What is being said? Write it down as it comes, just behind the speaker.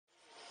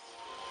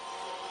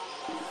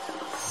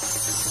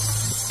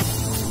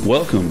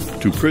Welcome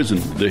to Prison,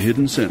 the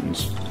Hidden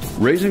Sentence,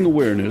 raising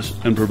awareness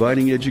and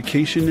providing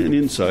education and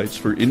insights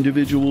for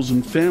individuals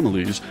and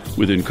families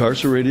with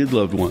incarcerated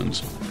loved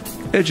ones,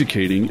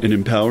 educating and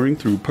empowering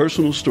through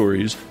personal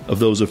stories of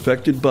those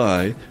affected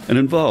by and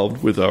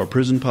involved with our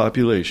prison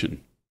population.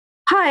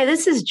 Hi,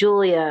 this is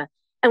Julia,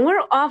 and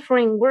we're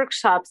offering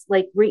workshops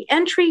like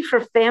reentry for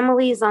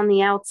families on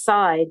the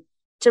outside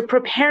to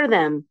prepare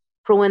them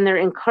for when their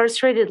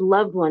incarcerated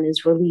loved one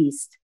is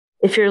released.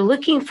 If you're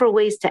looking for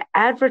ways to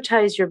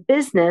advertise your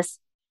business,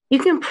 you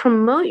can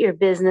promote your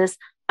business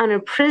on a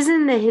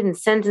Prison the Hidden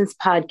Sentence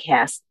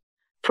podcast.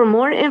 For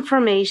more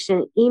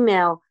information,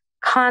 email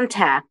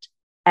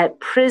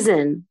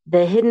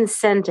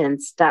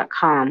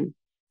contact@prisonthehiddensentence.com.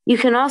 You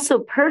can also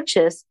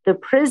purchase the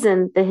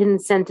Prison the Hidden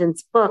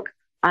Sentence book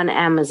on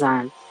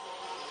Amazon.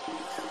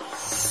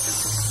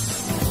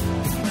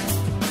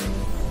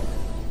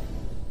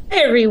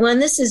 Hey everyone,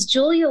 this is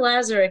Julia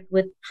Lazarek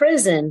with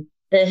Prison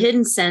the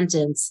Hidden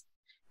Sentence.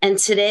 And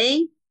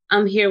today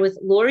I'm here with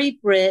Lorri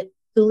Britt,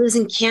 who lives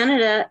in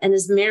Canada and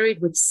is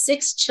married with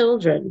 6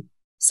 children,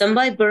 some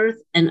by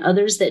birth and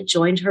others that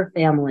joined her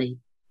family.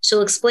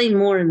 She'll explain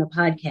more in the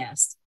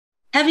podcast.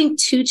 Having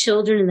 2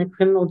 children in the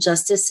criminal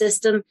justice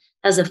system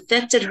has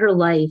affected her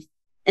life,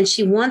 and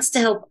she wants to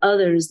help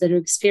others that are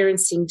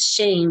experiencing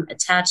shame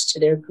attached to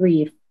their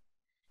grief.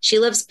 She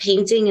loves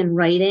painting and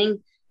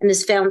writing and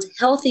has found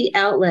healthy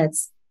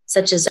outlets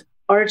such as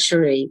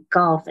archery,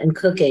 golf, and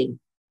cooking.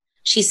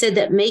 She said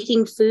that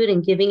making food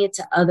and giving it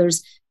to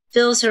others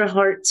fills her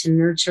heart to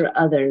nurture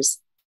others.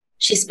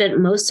 She spent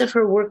most of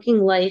her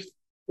working life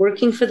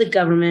working for the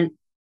government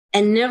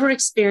and never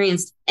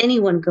experienced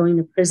anyone going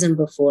to prison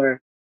before.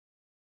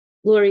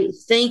 Lorri,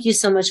 thank you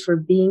so much for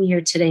being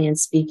here today and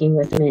speaking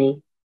with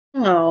me.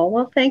 Oh,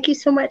 well, thank you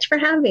so much for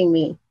having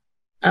me.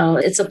 Oh,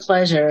 it's a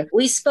pleasure.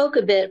 We spoke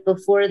a bit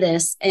before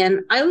this,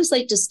 and I always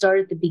like to start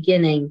at the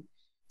beginning.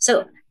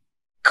 So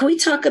can we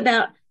talk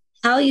about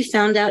how you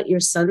found out your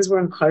sons were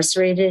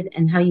incarcerated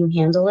and how you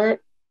handle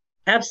it?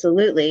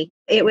 Absolutely.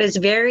 It was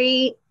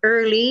very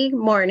early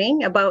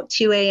morning, about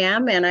 2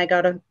 a.m., and I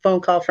got a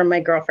phone call from my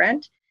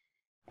girlfriend.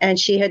 And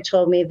she had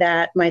told me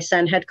that my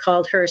son had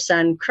called her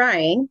son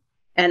crying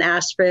and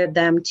asked for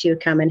them to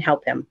come and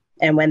help him.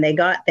 And when they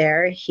got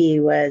there, he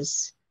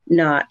was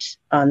not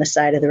on the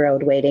side of the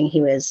road waiting.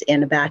 He was in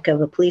the back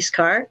of a police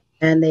car,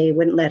 and they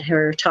wouldn't let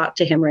her talk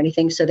to him or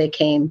anything. So they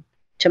came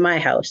to my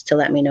house to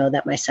let me know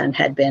that my son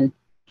had been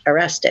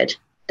arrested,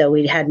 though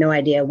we had no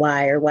idea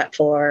why or what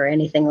for or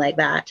anything like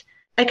that.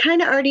 I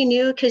kind of already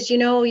knew because, you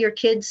know, your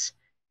kids,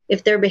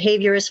 if their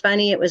behavior is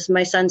funny, it was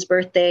my son's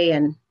birthday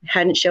and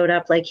hadn't showed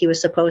up like he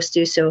was supposed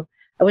to. So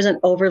I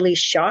wasn't overly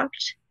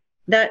shocked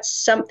that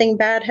something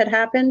bad had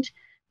happened,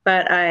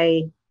 but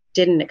I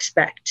didn't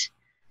expect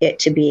it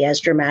to be as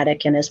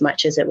dramatic and as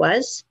much as it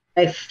was.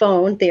 I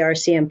phoned the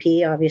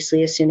RCMP,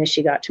 obviously, as soon as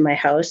she got to my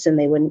house, and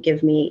they wouldn't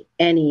give me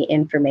any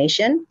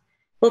information.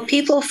 Well,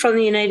 people from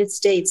the United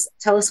States,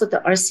 tell us what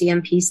the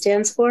RCMP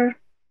stands for.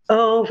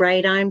 Oh,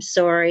 right. I'm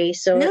sorry.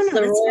 So it's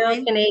the Royal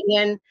fine.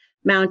 Canadian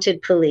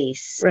Mounted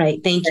Police.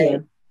 Right. Thank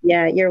you.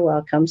 Yeah, you're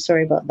welcome.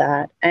 Sorry about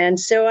that. And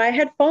so I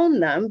had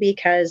phoned them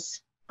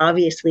because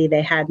obviously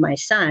they had my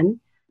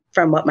son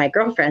from what my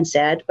girlfriend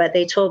said, but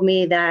they told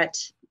me that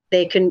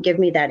they couldn't give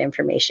me that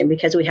information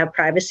because we have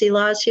privacy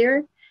laws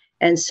here.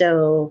 And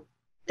so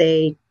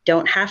they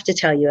don't have to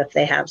tell you if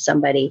they have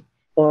somebody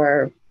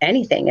or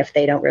anything if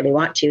they don't really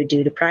want to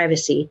due to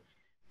privacy.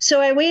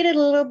 So I waited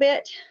a little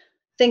bit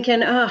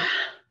thinking, how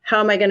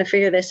am I going to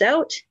figure this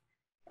out?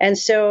 And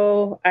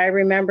so I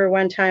remember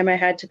one time I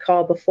had to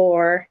call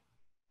before.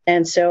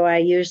 And so I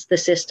used the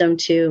system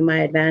to my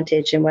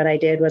advantage. And what I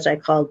did was I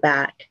called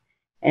back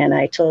and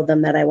I told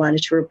them that I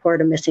wanted to report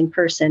a missing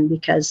person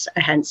because I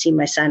hadn't seen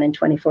my son in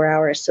 24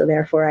 hours. So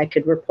therefore I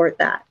could report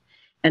that.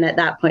 And at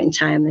that point in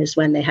time is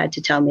when they had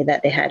to tell me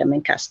that they had him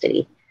in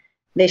custody.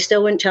 They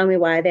still wouldn't tell me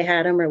why they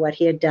had him or what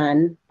he had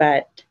done,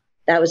 but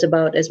that was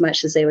about as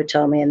much as they would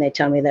tell me. And they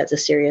tell me that the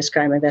serious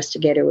crime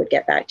investigator would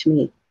get back to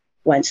me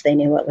once they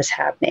knew what was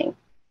happening.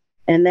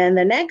 And then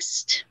the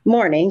next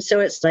morning, so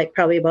it's like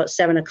probably about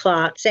 7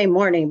 o'clock, same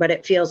morning, but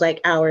it feels like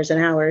hours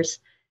and hours,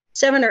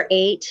 7 or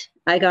 8,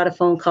 I got a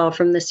phone call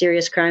from the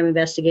serious crime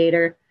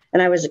investigator.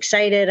 And I was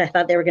excited. I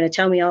thought they were going to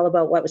tell me all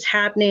about what was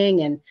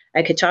happening and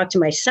I could talk to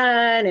my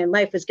son and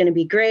life was going to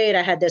be great.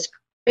 I had this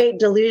great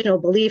delusional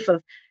belief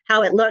of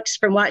how it looks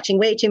from watching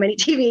way too many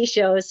TV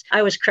shows.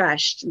 I was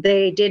crushed.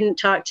 They didn't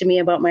talk to me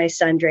about my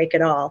son, Drake,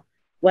 at all.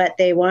 What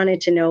they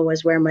wanted to know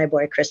was where my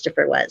boy,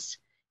 Christopher, was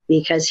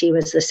because he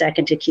was the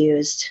second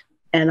accused.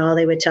 And all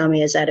they would tell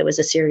me is that it was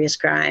a serious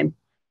crime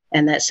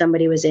and that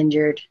somebody was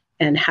injured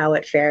and how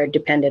it fared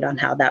depended on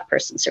how that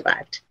person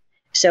survived.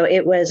 So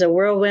it was a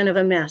whirlwind of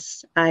a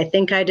mess. I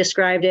think I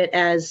described it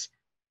as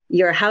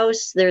your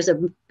house. There's a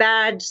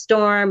bad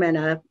storm and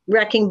a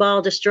wrecking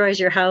ball destroys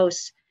your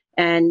house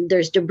and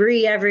there's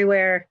debris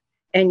everywhere.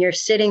 And you're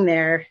sitting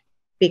there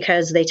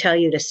because they tell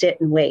you to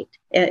sit and wait.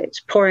 And it's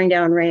pouring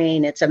down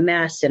rain. It's a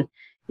mess and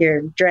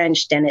you're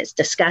drenched and it's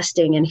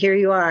disgusting. And here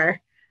you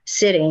are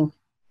sitting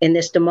in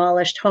this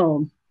demolished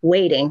home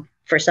waiting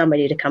for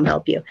somebody to come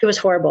help you. It was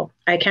horrible.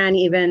 I can't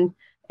even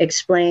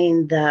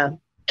explain the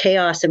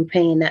chaos and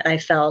pain that I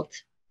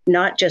felt,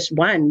 not just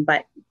one,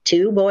 but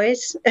two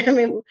boys. I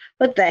mean,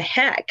 what the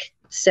heck?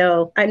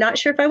 So I'm not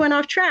sure if I went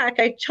off track.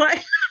 I'm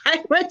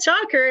a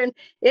talker and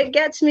it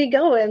gets me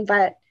going,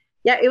 but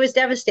yeah, it was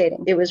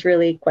devastating. It was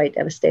really quite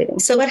devastating.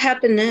 So what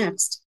happened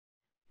next?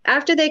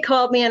 After they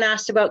called me and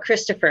asked about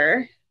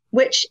Christopher,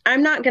 which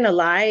I'm not going to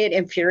lie, it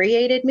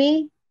infuriated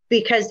me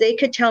because they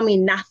could tell me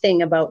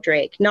nothing about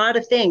Drake, not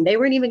a thing. They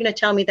weren't even going to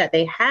tell me that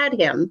they had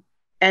him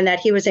and that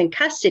he was in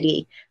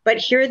custody. But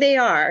here they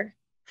are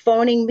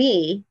phoning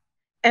me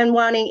and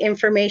wanting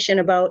information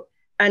about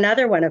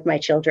another one of my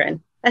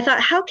children. I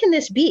thought, how can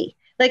this be?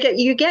 Like,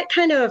 you get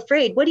kind of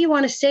afraid. What do you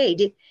want to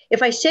say?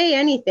 If I say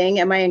anything,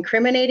 am I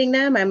incriminating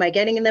them? Am I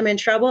getting them in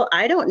trouble?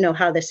 I don't know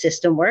how the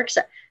system works.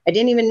 I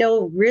didn't even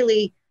know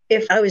really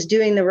if I was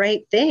doing the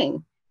right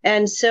thing.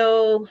 And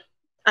so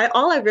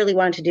all I really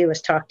wanted to do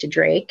was talk to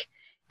Drake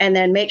and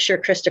then make sure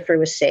Christopher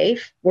was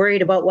safe,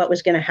 worried about what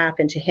was going to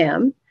happen to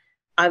him.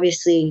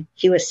 Obviously,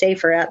 he was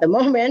safer at the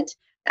moment.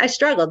 I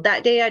struggled.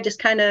 That day, I just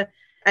kind of,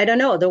 I don't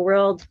know, the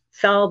world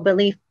fell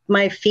beneath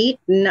my feet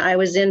and I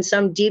was in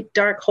some deep,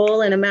 dark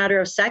hole in a matter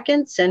of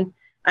seconds. And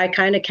I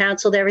kind of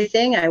canceled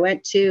everything. I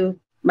went to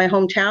my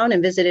hometown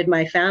and visited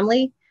my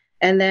family.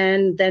 And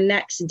then the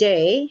next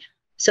day,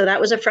 so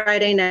that was a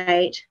Friday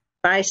night.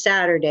 By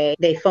Saturday,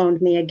 they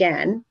phoned me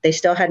again. They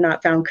still had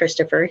not found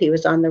Christopher. He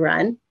was on the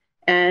run.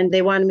 And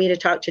they wanted me to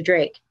talk to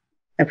Drake.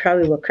 I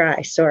probably will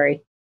cry.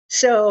 Sorry.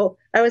 So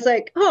I was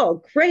like,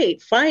 oh,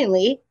 great,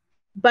 finally.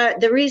 But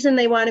the reason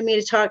they wanted me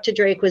to talk to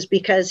Drake was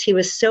because he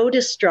was so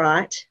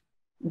distraught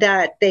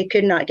that they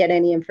could not get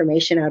any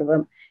information out of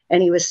him.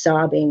 And he was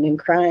sobbing and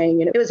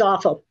crying, and it was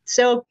awful.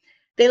 So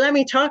they let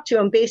me talk to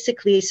him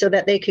basically so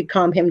that they could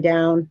calm him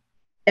down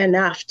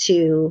enough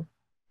to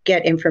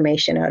get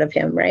information out of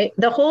him, right?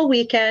 The whole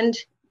weekend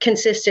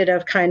consisted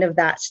of kind of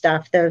that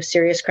stuff, the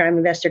serious crime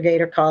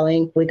investigator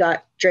calling. We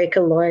got Drake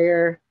a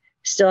lawyer,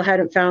 still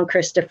hadn't found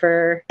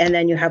Christopher, and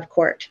then you have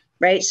court,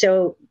 right?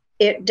 So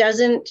it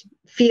doesn't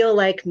feel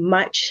like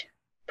much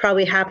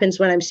probably happens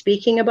when I'm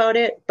speaking about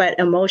it, but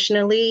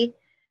emotionally,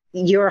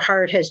 your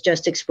heart has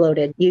just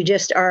exploded. You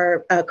just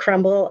are a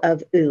crumble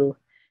of ooh.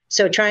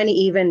 So trying to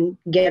even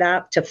get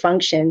up to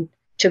function,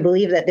 to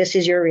believe that this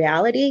is your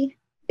reality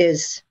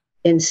is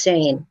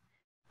insane.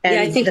 And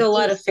yeah, I think a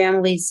lot of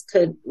families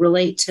could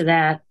relate to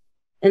that.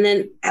 And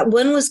then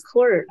when was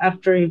court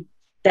after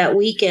that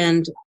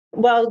weekend?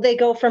 Well, they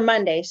go for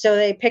Monday. So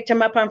they picked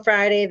him up on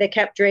Friday. They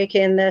kept Drake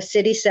in the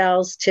city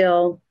cells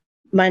till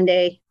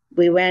Monday.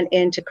 We went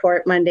into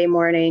court Monday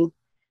morning.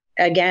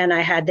 Again, I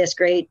had this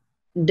great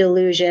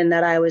delusion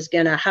that I was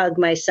going to hug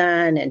my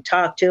son and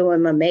talk to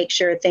him and make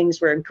sure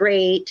things were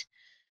great,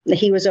 that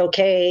he was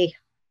okay.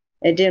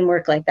 It didn't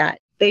work like that.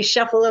 They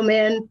shuffle him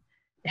in,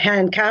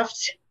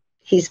 handcuffed.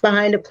 He's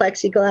behind a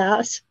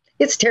plexiglass.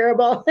 It's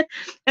terrible.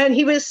 And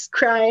he was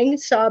crying,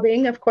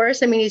 sobbing, of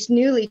course. I mean, he's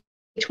newly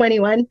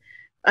 21.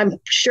 I'm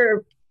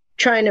sure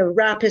trying to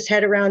wrap his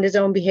head around his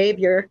own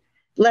behavior,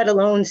 let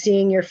alone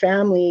seeing your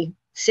family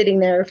sitting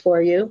there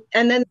for you.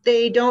 And then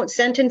they don't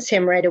sentence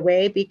him right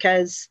away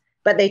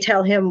but they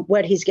tell him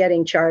what he's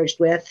getting charged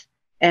with,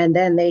 and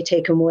then they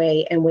take him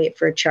away and wait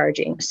for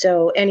charging.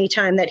 So any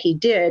time that he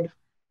did,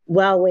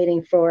 while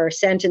waiting for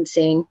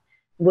sentencing,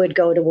 would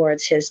go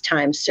towards his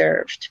time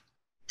served.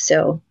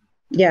 So,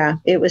 yeah,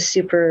 it was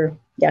super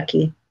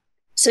yucky.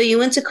 So you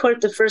went to court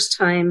the first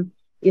time,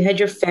 you had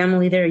your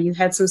family there, you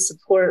had some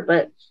support,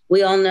 but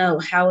we all know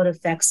how it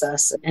affects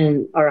us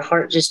and our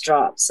heart just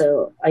drops.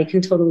 So I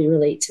can totally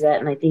relate to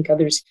that. And I think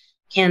others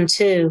can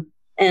too.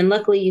 And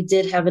luckily you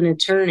did have an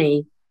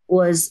attorney.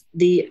 Was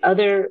the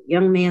other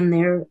young man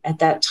there at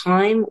that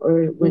time,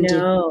 or when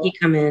did he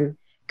come in?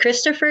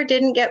 Christopher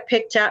didn't get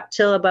picked up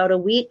till about a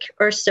week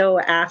or so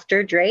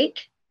after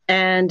Drake,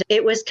 and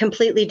it was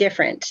completely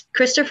different.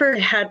 Christopher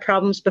had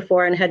problems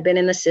before and had been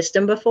in the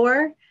system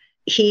before.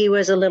 He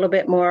was a little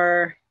bit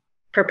more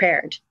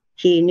prepared.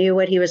 He knew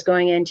what he was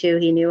going into.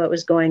 He knew what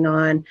was going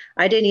on.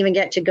 I didn't even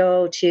get to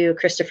go to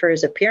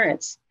Christopher's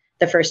appearance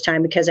the first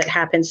time because it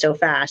happened so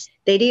fast.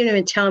 They didn't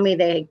even tell me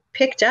they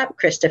picked up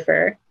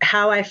Christopher.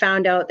 How I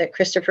found out that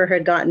Christopher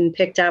had gotten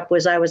picked up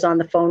was I was on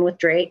the phone with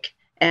Drake,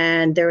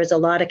 and there was a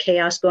lot of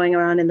chaos going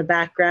on in the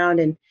background,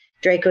 and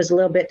Drake was a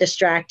little bit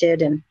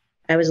distracted, and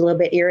I was a little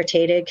bit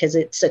irritated because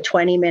it's a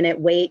 20-minute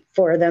wait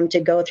for them to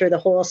go through the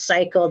whole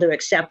cycle to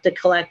accept a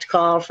collect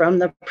call from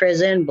the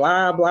prison,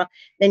 blah, blah.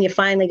 Then you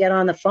finally get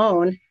on the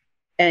phone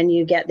and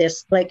you get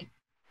this, like,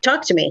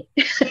 talk to me.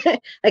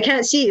 I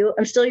can't see you.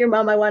 I'm still your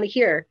mom. I want to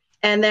hear.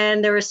 And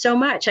then there was so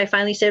much. I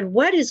finally said,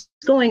 what is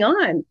going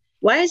on?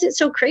 Why is it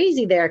so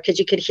crazy there? Because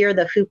you could hear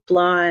the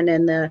hoopla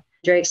and the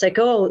Drake's like,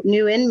 oh,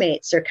 new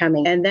inmates are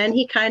coming. And then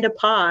he kind of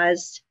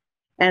paused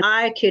and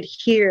I could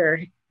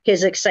hear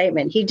his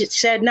excitement. He just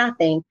said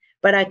nothing,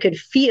 but I could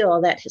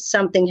feel that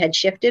something had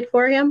shifted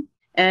for him.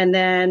 And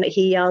then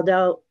he yelled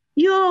out,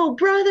 yo,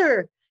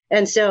 brother.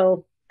 And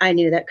so I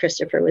knew that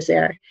Christopher was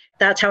there.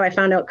 That's how I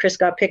found out Chris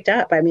got picked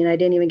up. I mean, I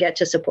didn't even get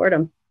to support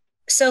him.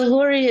 So,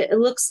 Lorri, it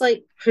looks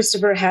like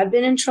Christopher had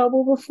been in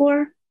trouble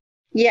before.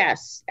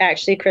 Yes,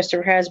 actually,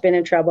 Christopher has been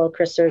in trouble.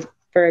 Christopher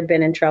had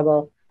been in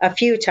trouble a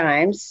few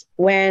times.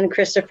 When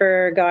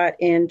Christopher got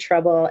in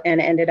trouble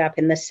and ended up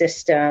in the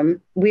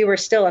system, we were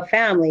still a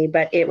family,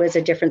 but it was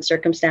a different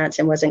circumstance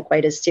and wasn't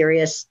quite as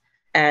serious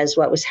as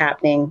what was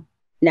happening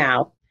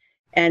now.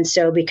 And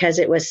so because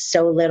it was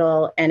so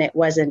little and it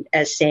wasn't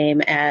as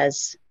same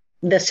as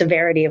the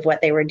severity of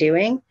what they were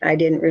doing, I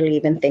didn't really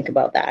even think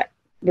about that,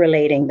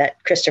 relating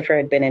that Christopher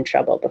had been in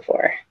trouble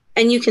before.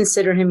 And you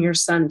consider him your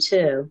son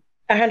too.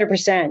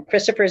 100%.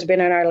 Christopher's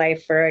been in our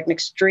life for an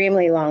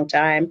extremely long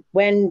time.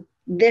 When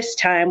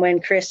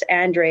Chris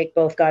and Drake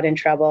both got in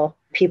trouble,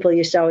 people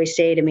used to always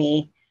say to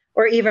me,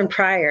 or even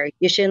prior,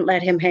 you shouldn't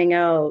let him hang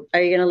out.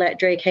 Are you going to let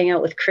Drake hang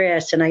out with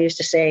Chris? And I used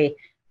to say,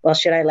 well,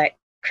 should I let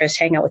Chris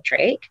hang out with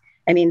Drake?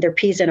 I mean, they're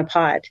peas in a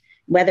pod.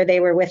 Whether they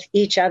were with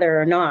each other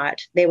or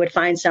not, they would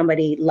find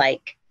somebody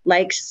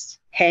likes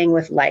hang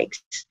with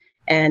likes.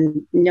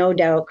 And no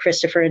doubt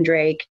Christopher and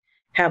Drake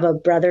have a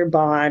brother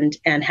bond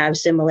and have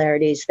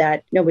similarities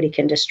that nobody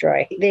can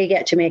destroy. They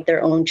get to make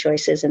their own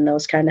choices and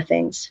those kind of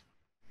things.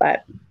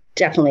 But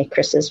definitely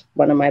Chris is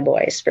one of my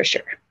boys for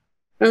sure.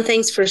 Well,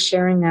 thanks for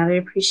sharing that. I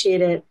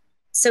appreciate it.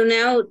 So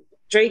now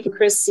Drake and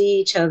Chris see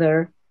each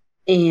other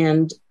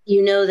and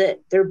you know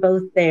that they're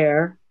both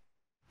there.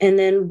 And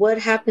then what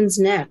happens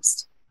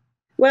next?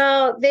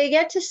 Well, they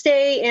get to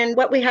stay in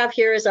what we have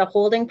here is a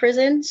holding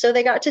prison. So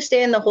they got to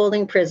stay in the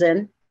holding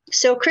prison.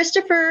 So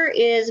Christopher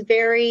is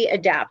very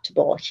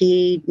adaptable.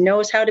 He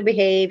knows how to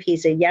behave.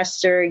 He's a yes,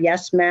 sir,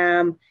 yes,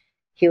 ma'am.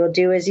 He will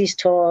do as he's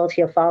told.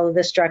 He'll follow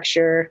the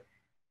structure,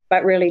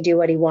 but really do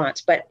what he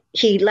wants. But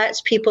he lets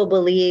people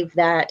believe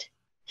that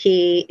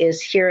he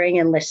is hearing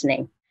and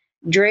listening.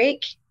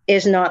 Drake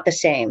is not the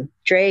same.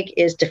 Drake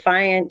is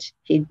defiant.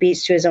 He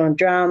beats to his own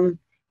drum.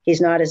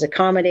 He's not as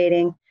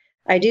accommodating.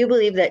 I do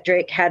believe that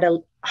Drake had a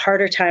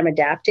harder time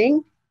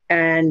adapting,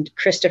 and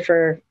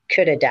Christopher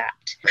could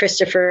adapt.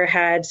 Christopher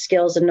had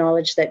skills and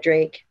knowledge that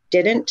Drake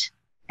didn't.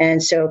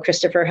 And so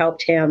Christopher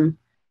helped him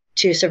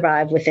to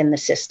survive within the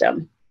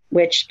system,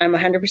 which I'm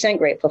 100%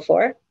 grateful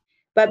for.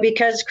 But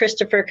because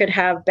Christopher could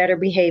have better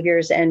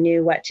behaviors and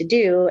knew what to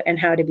do and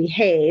how to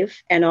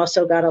behave, and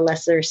also got a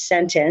lesser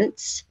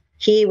sentence,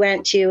 he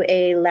went to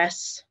a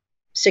less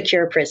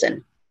secure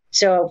prison.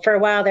 So for a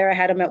while there, I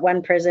had him at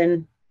one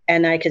prison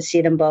and I could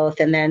see them both.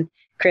 And then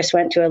Chris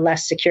went to a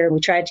less secure. We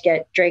tried to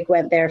get Drake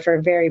went there for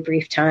a very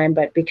brief time,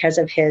 but because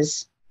of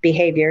his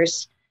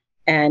behaviors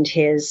and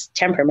his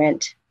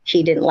temperament,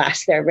 he didn't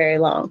last there very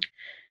long.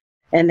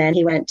 And then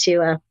he went to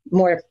a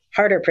more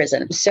harder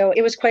prison. So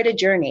it was quite a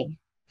journey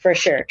for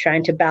sure,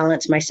 trying to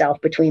balance myself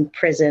between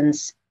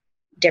prisons,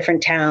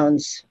 different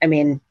towns. I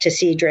mean, to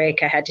see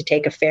Drake, I had to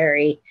take a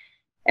ferry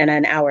and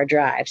an hour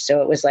drive.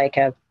 So it was like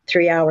a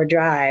 3-hour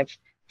drive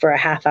for a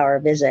half-hour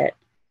visit.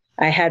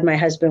 I had my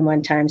husband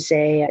one time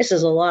say, this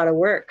is a lot of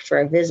work for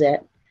a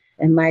visit.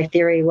 And my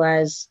theory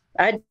was,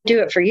 I'd do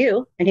it for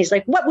you. And he's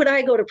like, what would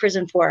I go to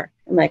prison for?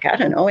 I'm like, I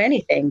don't know,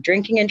 anything,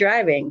 drinking and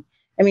driving.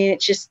 I mean,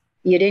 it's just,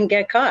 you didn't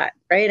get caught,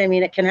 right? I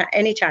mean, it can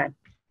anytime.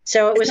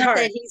 So it was hard.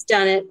 That he's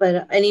done it,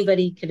 but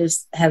anybody could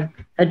have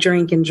a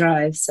drink and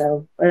drive.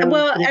 So,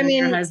 well, I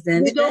mean, your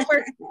husband. You go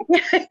for,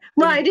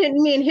 well, I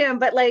didn't mean him,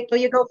 but like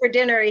when you go for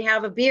dinner, you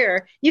have a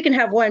beer, you can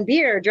have one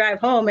beer, drive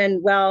home.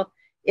 And well,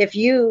 if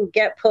you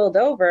get pulled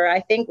over, I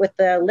think with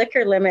the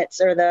liquor limits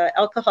or the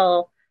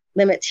alcohol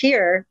limits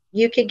here,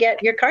 you could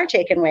get your car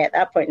taken away at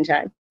that point in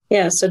time.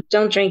 Yeah. So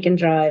don't drink and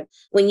drive.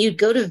 When you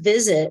go to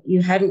visit,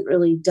 you hadn't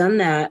really done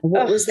that.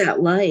 What was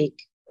that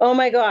like? Oh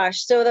my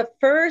gosh. So the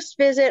first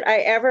visit I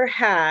ever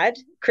had,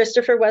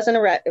 Christopher wasn't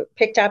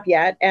picked up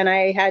yet. And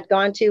I had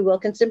gone to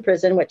Wilkinson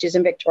Prison, which is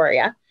in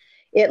Victoria.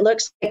 It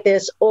looks like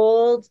this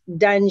old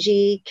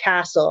dungy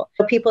castle.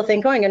 So people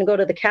think, oh, I'm going to go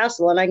to the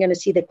castle and I'm going to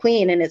see the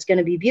queen and it's going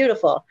to be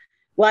beautiful.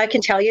 Well, I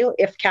can tell you,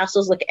 if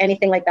castles look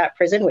anything like that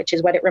prison, which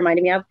is what it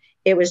reminded me of,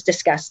 it was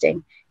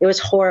disgusting. It was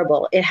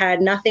horrible. It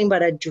had nothing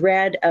but a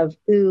dread of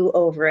ooh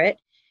over it.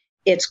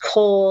 It's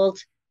cold.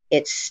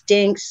 It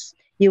stinks.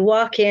 You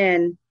walk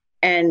in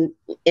and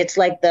it's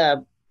like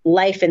the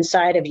life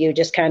inside of you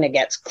just kind of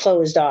gets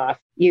closed off.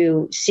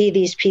 You see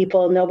these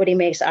people, nobody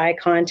makes eye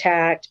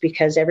contact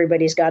because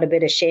everybody's got a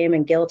bit of shame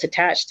and guilt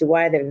attached to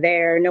why they're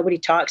there. Nobody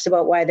talks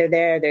about why they're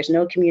there. There's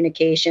no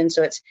communication.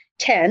 So it's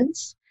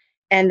tense.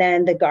 And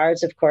then the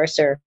guards, of course,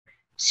 are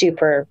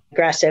super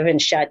aggressive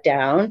and shut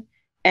down.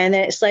 And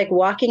then it's like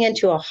walking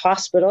into a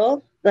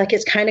hospital, like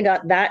it's kind of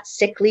got that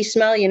sickly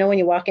smell. You know, when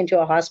you walk into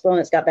a hospital and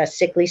it's got that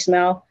sickly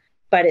smell,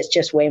 but it's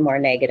just way more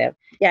negative.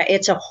 Yeah,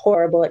 it's a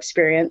horrible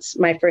experience.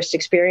 My first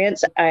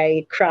experience,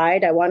 I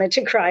cried. I wanted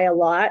to cry a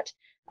lot.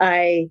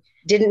 I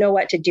didn't know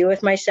what to do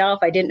with myself.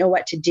 I didn't know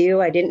what to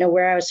do. I didn't know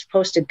where I was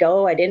supposed to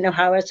go. I didn't know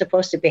how I was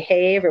supposed to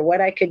behave or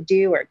what I could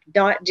do or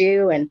not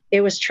do. And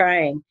it was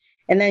trying.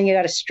 And then you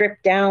got to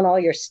strip down all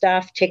your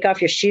stuff, take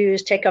off your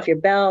shoes, take off your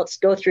belts,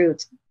 go through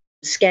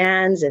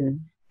scans, and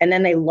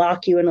then they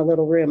lock you in a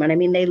little room. And I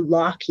mean, they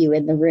lock you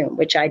in the room,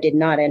 which I did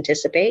not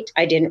anticipate.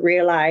 I didn't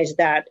realize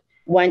that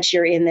once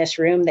you're in this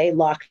room, they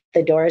lock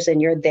the doors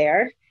and you're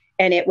there.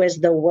 And it was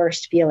the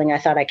worst feeling. I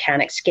thought, I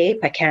can't escape.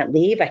 I can't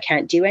leave. I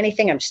can't do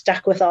anything. I'm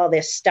stuck with all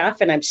this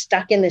stuff. And I'm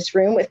stuck in this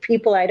room with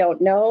people I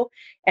don't know.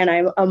 And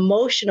I'm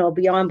emotional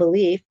beyond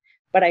belief.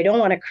 But I don't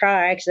want to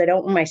cry because I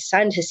don't want my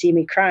son to see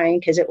me crying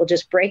because it will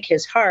just break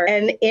his heart.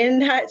 And in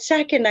that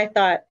second, I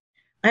thought,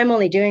 I'm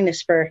only doing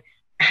this for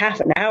half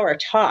an hour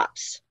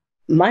tops.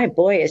 My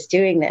boy is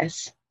doing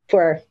this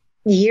for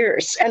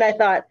years. And I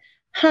thought,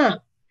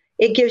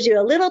 it gives you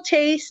a little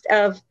taste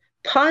of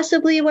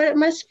possibly what it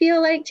must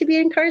feel like to be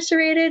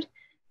incarcerated,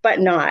 but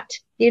not.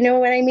 You know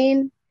what I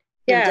mean?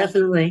 Yeah,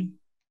 definitely.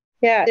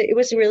 Yeah, it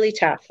was really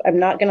tough. I'm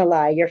not going to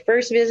lie. Your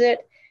first visit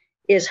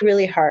is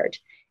really hard.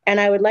 And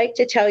I would like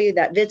to tell you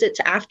that visits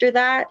after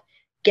that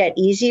get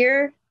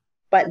easier,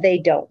 but they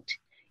don't.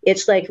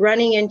 It's like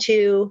running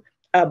into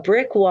a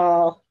brick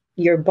wall,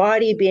 your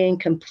body being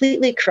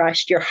completely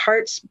crushed, your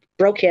heart's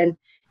broken,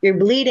 you're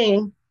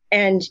bleeding,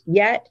 and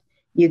yet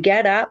you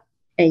get up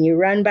and you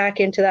run back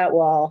into that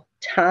wall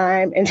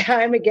time and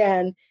time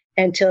again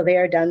until they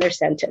are done their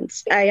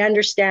sentence. I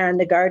understand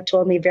the guard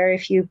told me very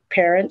few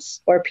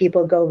parents or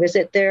people go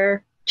visit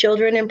their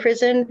children in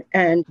prison,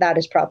 and that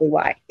is probably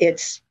why.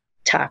 It's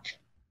tough.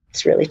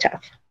 It's really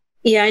tough.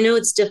 Yeah, I know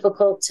it's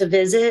difficult to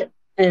visit,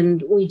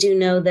 and we do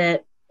know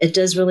that it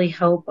does really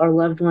help our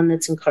loved one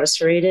that's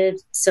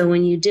incarcerated. So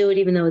when you do it,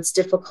 even though it's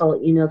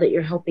difficult, you know that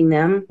you're helping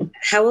them.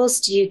 How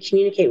else do you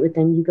communicate with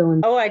them? You go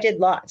and... Oh, I did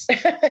lots.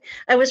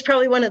 I was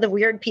probably one of the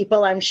weird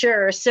people, I'm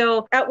sure.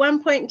 So at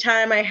one point in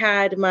time, I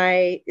had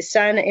my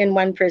son in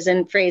one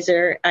prison,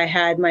 Fraser. I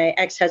had my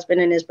ex-husband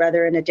and his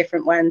brother in a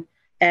different one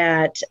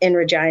in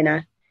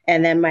Regina.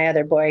 And then my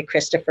other boy,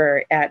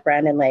 Christopher, at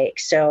Brandon Lake.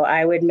 So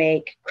I would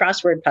make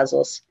crossword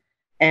puzzles.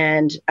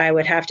 And I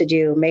would have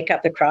to make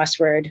up the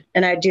crossword.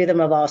 And I'd do them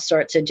of all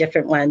sorts of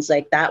different ones.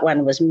 Like that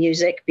one was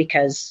music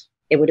because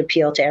it would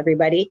appeal to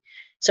everybody.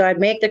 So I'd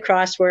make the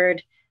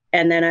crossword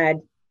and then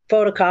I'd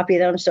photocopy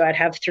them. So I'd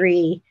have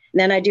 3. And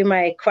then I'd do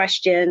my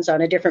questions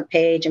on a different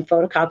page and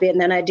photocopy it.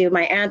 And then I'd do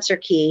my answer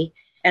key.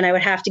 And I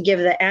would have to give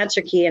the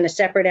answer key in a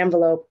separate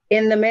envelope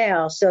in the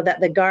mail so that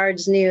the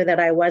guards knew that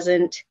I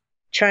wasn't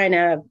trying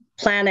to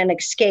plan an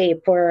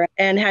escape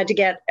and had to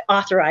get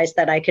authorized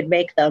that I could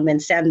make them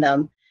and send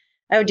them.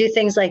 I would do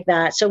things like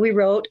that. So we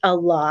wrote a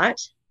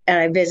lot, and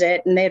I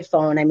visit, and they'd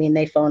phone. I mean,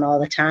 they phone all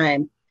the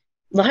time.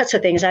 Lots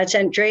of things. I'd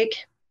send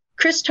Drake.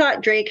 Chris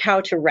taught Drake how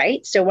to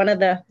write. So one of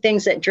the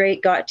things that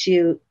Drake got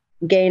to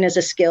gain as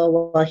a skill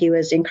while he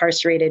was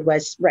incarcerated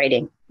was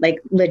writing, like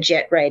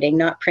legit writing,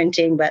 not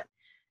printing, but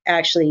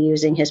actually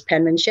using his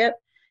penmanship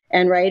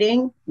and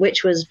writing,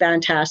 which was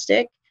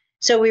fantastic.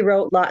 So we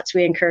wrote lots,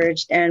 we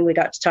encouraged, and we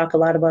got to talk a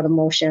lot about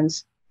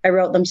emotions. I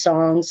wrote them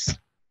songs.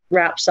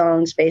 Rap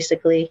songs,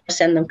 basically,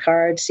 send them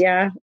cards.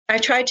 Yeah. I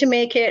tried to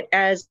make it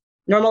as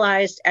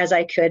normalized as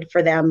I could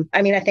for them.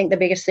 I mean, I think the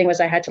biggest thing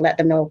was I had to let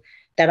them know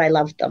that I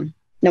loved them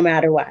no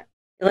matter what.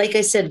 Like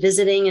I said,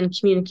 visiting and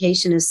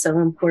communication is so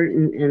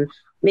important. And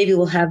maybe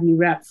we'll have you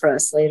rap for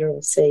us later.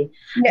 We'll see.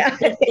 Yeah.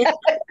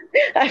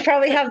 I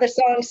probably have the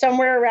song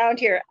somewhere around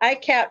here. I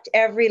kept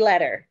every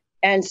letter.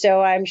 And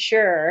so I'm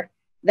sure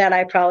that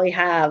I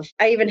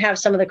even have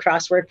some of the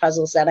crossword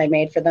puzzles that I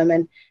made for them.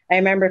 And I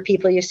remember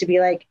people used to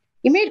be like,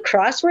 you made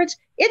crosswords?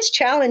 It's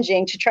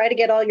challenging to try to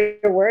get all your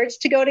words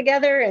to go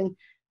together.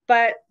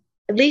 But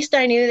at least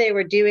I knew they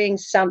were doing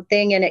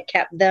something and it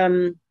kept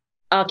them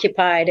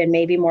occupied and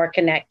maybe more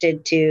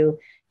connected to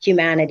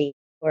humanity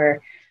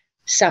or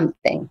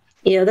something.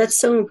 Yeah, that's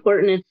so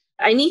important. And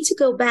I need to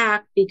go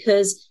back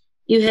because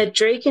you had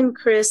Drake and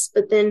Chris,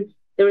 but then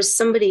there was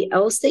somebody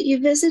else that you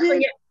visited? Oh,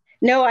 yeah.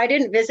 No, I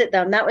didn't visit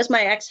them. That was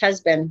my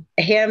ex-husband.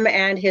 Him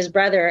and his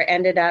brother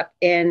ended up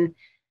being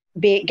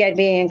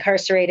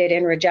incarcerated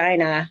in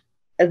Regina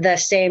the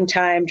same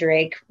time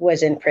Drake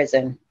was in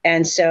prison.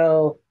 And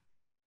so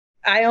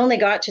I only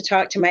got to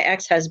talk to my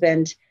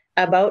ex-husband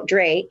about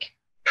Drake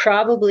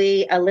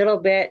probably a little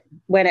bit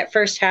when it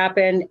first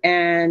happened,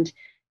 and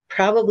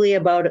probably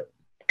about a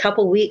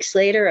couple weeks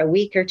later, a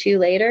week or 2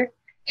 later,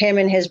 him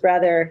and his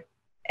brother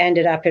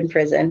ended up in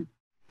prison.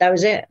 That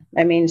was it.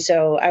 I mean,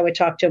 so I would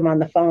talk to him on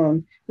the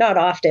phone, not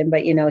often,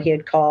 but,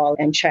 he'd call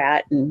and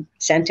chat and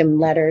sent him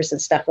letters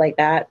and stuff like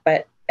that.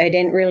 But he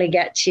didn't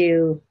get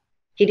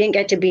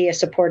to be a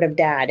supportive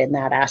dad in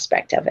that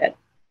aspect of it.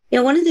 Yeah,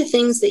 one of the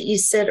things that you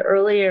said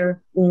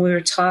earlier when we were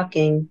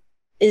talking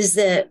is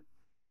that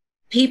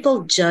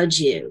people judge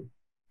you.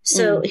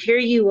 So here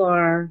you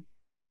are,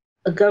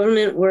 a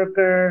government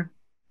worker,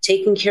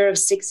 taking care of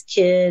 6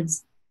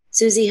 kids,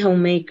 Susie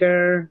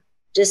homemaker,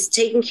 just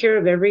taking care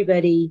of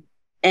everybody.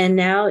 And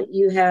now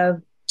you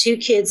have 2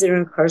 kids that are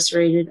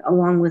incarcerated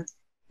along with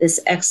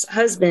this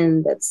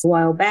ex-husband that's a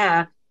while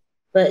back.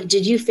 But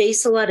did you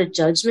face a lot of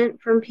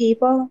judgment from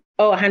people?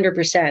 Oh,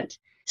 100%.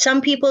 Some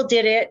people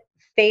did it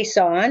face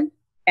on,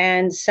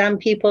 and some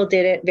people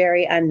did it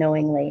very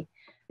unknowingly.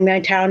 My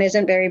town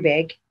isn't very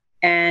big,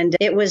 and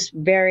it was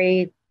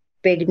very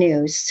big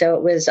news. So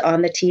it was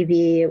on the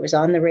TV, it was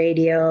on the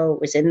radio,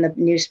 it was in the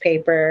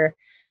newspaper.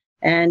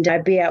 And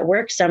I'd be at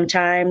work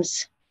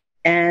sometimes,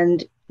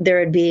 and there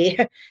would be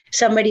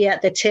somebody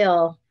at the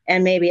till,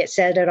 and maybe it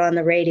said it on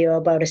the radio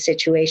about a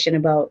situation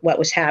about what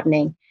was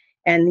happening.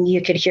 And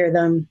you could hear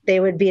them. They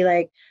would be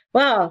like,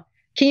 wow,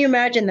 can you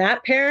imagine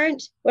that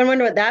parent? I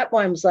wonder what that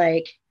one was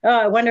like. Oh,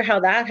 I wonder how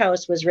that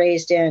house was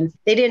raised in.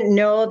 They didn't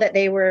know that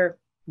they were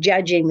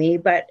judging me,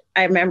 but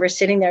I remember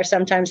sitting there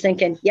sometimes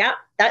thinking, yeah,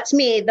 that's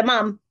me, the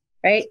mom,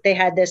 right? They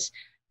had this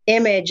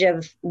image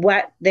of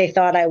what they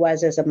thought I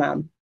was as a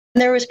mom.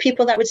 And there was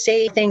people that would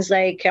say things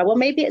like, well,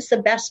 maybe it's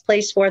the best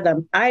place for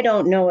them. I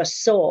don't know a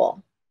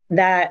soul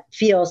that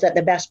feels that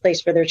the best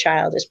place for their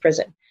child is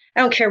prison. I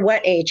don't care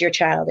what age your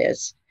child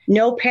is.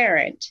 No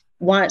parent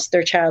wants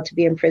their child to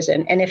be in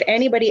prison. And if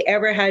anybody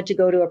ever had to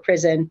go to a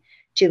prison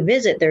to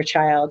visit their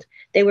child,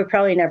 they would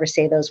probably never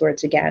say those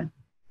words again,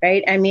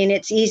 right? I mean,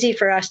 it's easy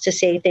for us to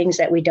say things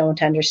that we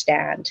don't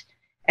understand.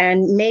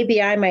 And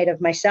maybe I might have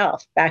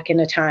myself back in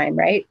a time,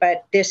 right?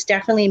 But this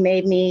definitely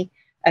made me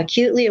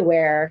acutely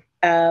aware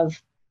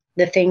of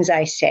the things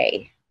I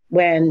say.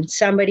 When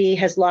somebody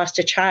has lost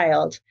a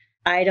child,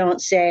 I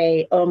don't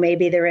say, oh,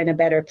 maybe they're in a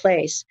better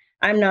place.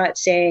 I'm not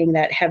saying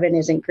that heaven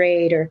isn't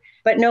great,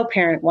 but no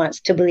parent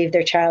wants to believe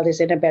their child is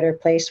in a better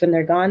place when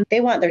they're gone.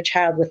 They want their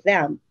child with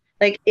them.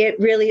 Like, it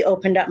really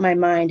opened up my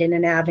mind in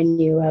an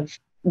avenue of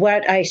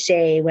what I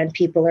say when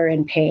people are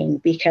in pain,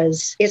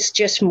 because it's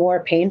just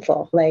more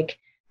painful. Like,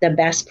 the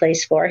best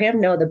place for him?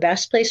 No, the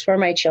best place for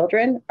my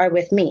children are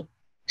with me,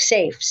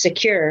 safe,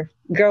 secure,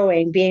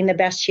 growing, being the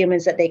best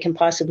humans that they can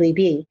possibly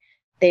be.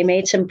 They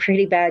made some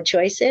pretty bad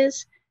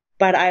choices,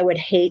 but I would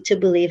hate to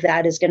believe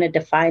that is going to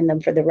define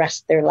them for the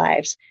rest of their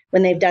lives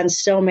when they've done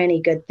so many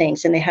good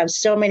things and they have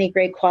so many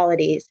great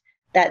qualities,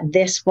 that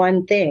this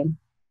one thing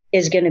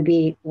is going to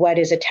be what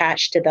is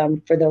attached to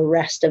them for the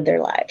rest of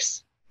their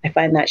lives. I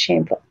find that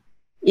shameful.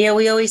 Yeah,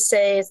 we always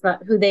say it's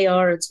not who they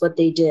are, it's what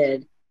they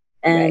did.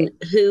 And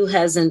right. Who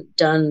hasn't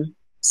done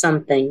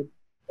something,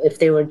 if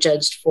they were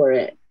judged for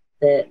it,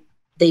 that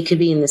they could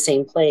be in the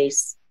same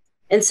place.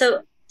 And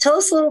so tell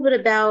us a little bit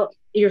about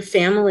your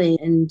family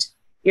and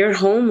your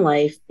home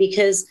life,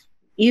 because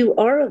you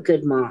are a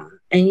good mom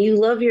and you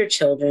love your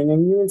children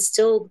and you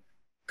instilled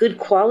good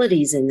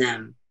qualities in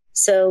them.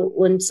 So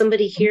when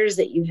somebody hears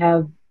that you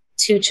have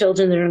 2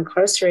 children that are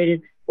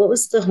incarcerated, what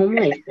was the home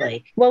life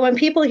like? Well, when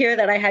people hear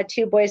that I had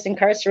 2 boys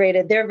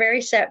incarcerated, they're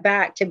very set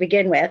back to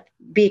begin with,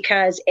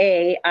 because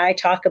I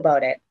talk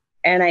about it.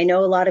 And I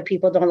know a lot of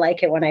people don't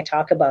like it when I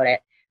talk about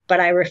it, but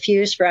I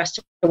refuse for us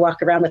to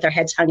walk around with our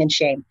heads hung in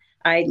shame.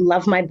 I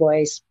love my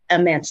boys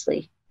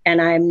immensely,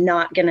 and I'm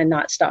not going to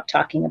not stop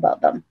talking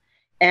about them.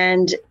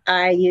 And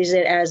I use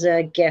it as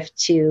a gift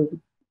to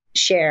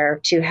share,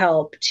 to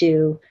help,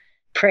 to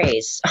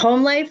praise.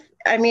 Home life,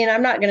 I mean,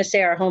 I'm not going to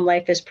say our home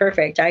life is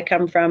perfect. I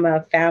come from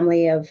a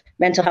family of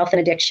mental health and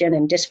addiction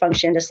and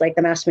dysfunction, just like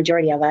the vast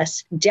majority of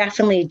us.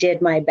 Definitely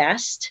did my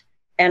best.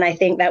 And I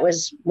think that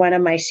was one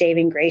of my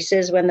saving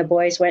graces when the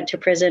boys went to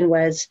prison,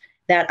 was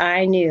that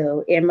I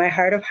knew in my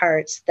heart of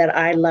hearts that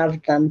I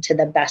loved them to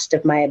the best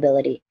of my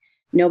ability.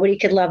 Nobody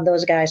could love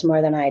those guys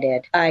more than I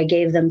did. I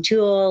gave them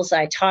tools.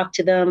 I talked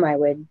to them. I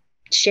would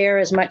share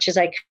as much as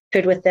I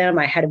could with them.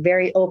 I had a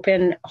very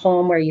open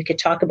home where you could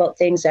talk about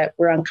things that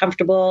were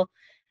uncomfortable.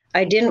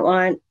 I didn't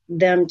want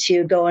them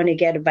to go in and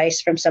get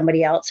advice from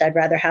somebody else. I'd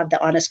rather have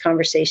the honest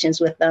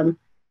conversations with them.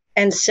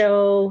 And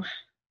so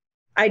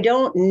I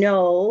don't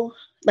know,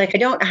 I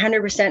don't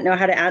 100% know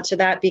how to answer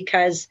that,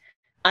 because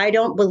I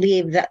don't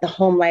believe that the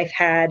home life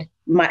had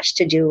much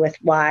to do with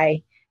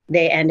why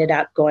they ended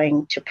up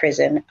going to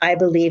prison. I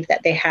believe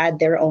that they had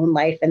their own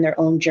life and their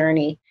own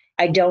journey.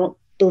 I don't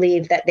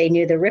believe that they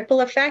knew the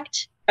ripple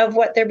effect of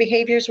what their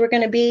behaviors were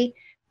going to be,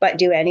 but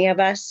do any of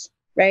us,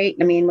 right?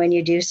 I mean, when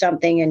you do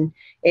something and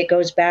it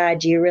goes bad,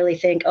 do you really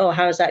think, oh,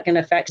 how is that going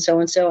to affect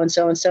so-and-so and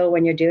so-and-so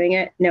when you're doing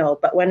it? No,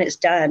 but when it's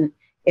done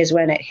is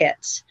when it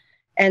hits.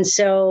 And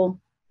so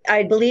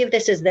I believe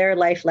this is their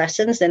life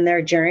lessons and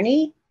their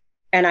journey,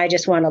 and I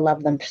just want to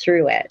love them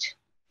through it.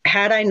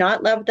 Had I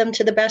not loved them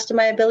to the best of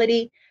my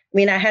ability, I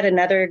mean, I had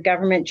another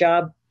government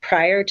job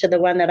prior to the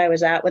one that I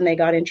was at when they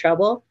got in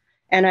trouble,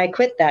 and I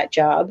quit that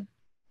job.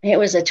 It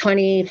was a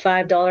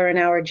 $25 an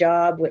hour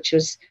job, which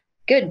was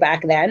good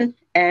back then.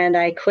 And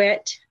I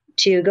quit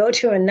to go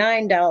to a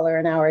 $9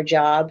 an hour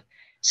job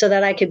so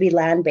that I could be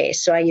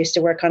land-based. So I used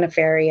to work on a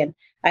ferry, and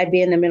I'd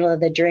be in the middle of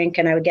the drink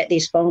and I would get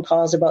these phone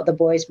calls about the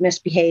boys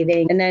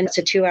misbehaving. And then it's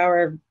a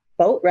 2-hour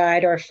boat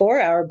ride or a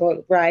 4-hour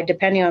boat ride,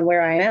 depending on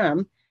where I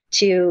am,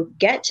 to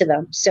get to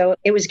them. So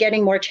it was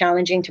getting more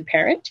challenging to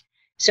parent.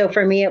 So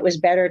for me, it was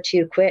better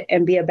to quit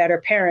and be a better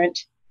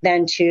parent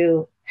than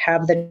to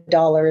have the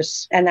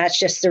dollars. And that's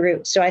just the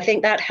route. So I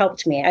think that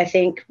helped me. I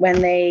think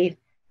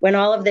when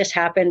all of this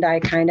happened, I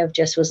kind of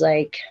just was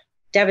like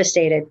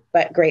devastated,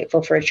 but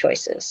grateful for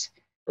choices.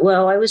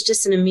 Well, I was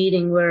just in a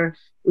meeting where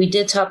we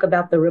did talk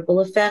about the ripple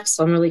effects.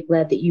 So I'm really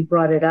glad that you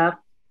brought it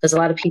up, because a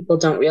lot of people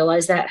don't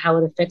realize that, how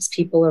it affects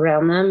people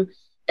around them.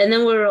 And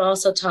then we were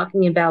also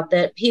talking about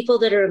that people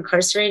that are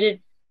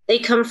incarcerated, they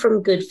come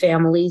from good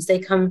families. They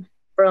come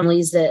from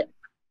families that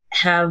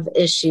have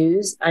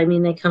issues. I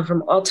mean, they come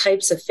from all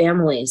types of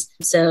families.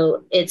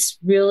 So it's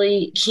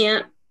really,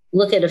 can't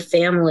look at a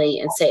family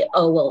and say,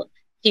 oh, well,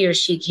 he or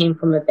she came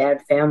from a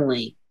bad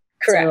family.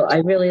 Correct. So I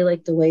really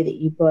like the way that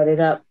you brought it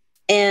up.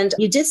 And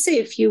you did say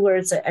a few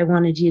words that I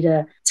wanted you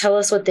to tell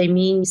us what they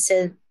mean. You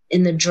said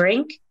in the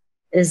drink.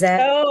 Is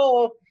that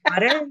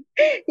water?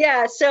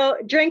 Yeah. So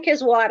drink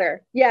is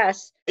water.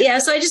 Yes. Yeah.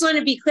 So I just want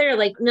to be clear.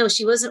 Like, no,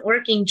 she wasn't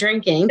working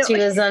drinking. No. She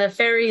was on a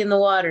ferry in the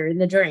water in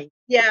the drink.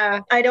 Yeah.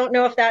 I don't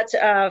know if that's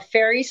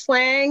ferry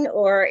slang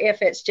or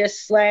if it's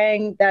just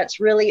slang that's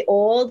really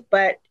old,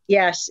 but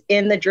yes,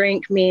 in the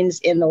drink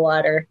means in the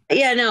water.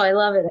 Yeah, no, I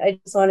love it. I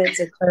just wanted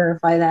to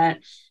clarify that.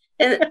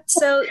 And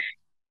so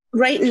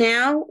right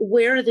now,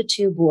 where are the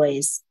two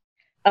boys?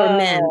 Or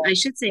men? I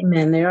should say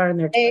men. They are in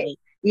their 20s.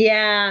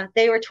 Yeah,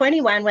 they were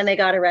 21 when they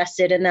got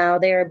arrested, and now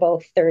they're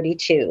both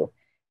 32.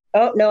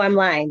 Oh, no, I'm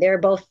lying. They're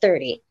both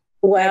 30.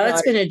 Wow,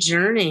 it's been a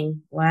journey.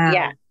 Wow.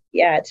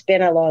 Yeah, it's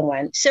been a long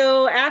one.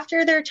 So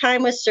after their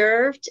time was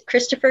served,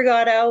 Christopher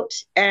got out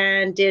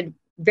and did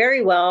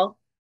very well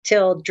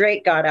till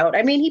Drake got out.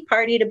 I mean, he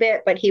partied a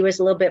bit, but he was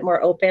a little bit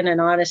more open and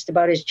honest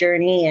about his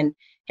journey. And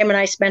him and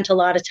I spent a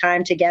lot of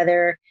time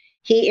together.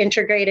 He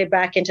integrated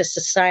back into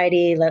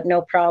society,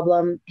 no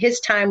problem. His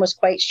time was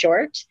quite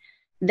short.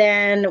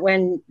 Then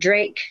when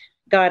Drake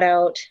got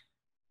out,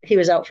 he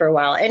was out for a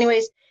while.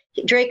 Anyways,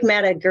 Drake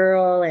met a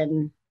girl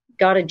and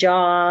got a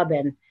job,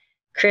 and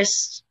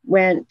Chris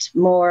went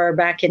more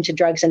back into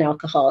drugs and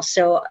alcohol.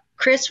 So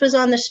Chris was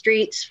on the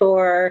streets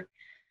for,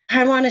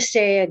 I want to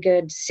say, a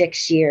good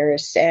 6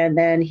 years. And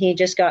then he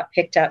just got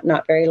picked up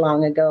not very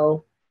long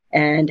ago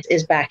and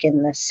is back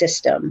in the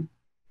system.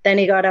 Then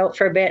he got out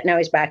for a bit. Now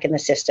he's back in the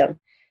system.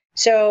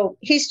 So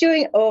he's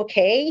doing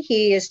okay.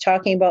 He is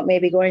talking about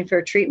maybe going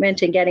for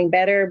treatment and getting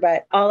better,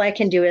 but all I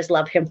can do is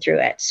love him through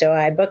it. So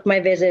I book my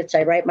visits,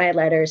 I write my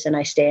letters, and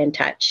I stay in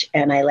touch,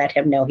 and I let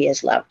him know he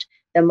is loved.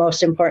 The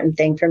most important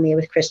thing for me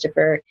with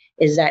Christopher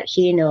is that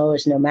he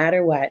knows no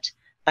matter what,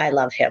 I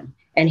love him.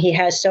 And he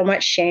has so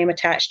much shame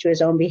attached to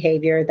his own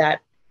behavior that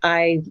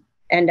I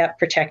end up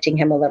protecting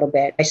him a little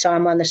bit. I saw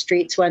him on the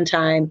streets one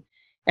time,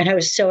 and I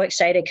was so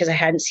excited because I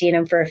hadn't seen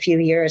him for a few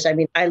years. I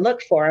mean, I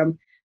look for him,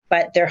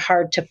 but they're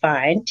hard to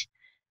find.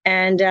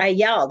 And I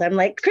yelled. I'm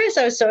like, Chris,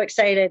 I was so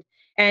excited.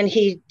 And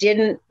he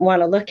didn't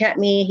want to look at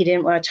me. He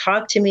didn't want to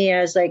talk to me. I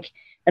was like,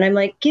 and I'm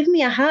like, give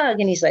me a hug.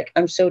 And he's like,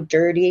 I'm so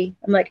dirty.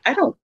 I'm like, I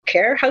don't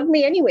care. Hug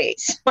me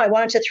anyways. I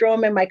wanted to throw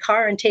him in my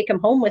car and take him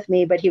home with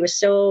me, but he was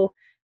so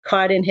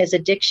caught in his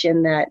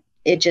addiction that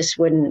it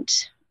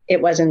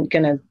wasn't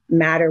going to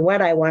matter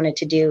what I wanted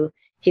to do.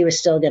 He was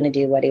still going to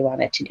do what he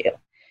wanted to do.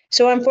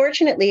 So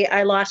unfortunately,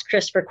 I lost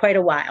Chris for quite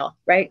a while,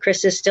 right?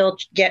 Chris is still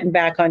getting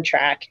back on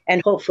track,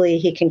 and hopefully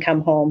he can come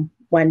home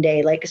one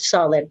day, like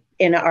solid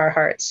in our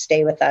hearts,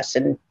 stay with us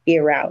and be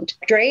around.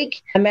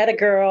 Drake, I met a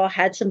girl,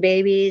 had some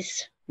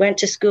babies, went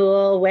to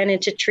school, went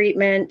into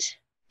treatment.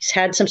 He's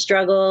had some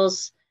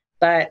struggles,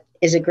 but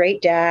is a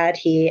great dad.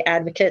 He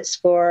advocates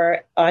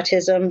for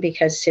autism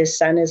because his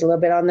son is a little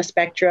bit on the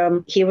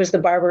spectrum. He was the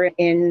barber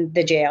in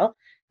the jail.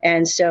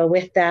 And so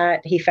with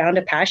that, he found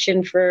a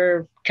passion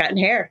for cutting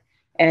hair.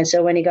 And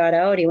so when he got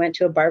out, he went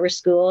to a barber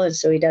school. And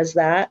so he does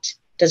that,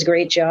 does a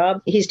great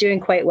job. He's doing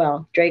quite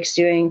well. Drake's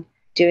doing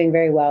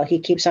very well. He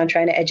keeps on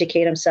trying to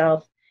educate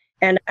himself.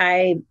 And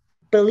I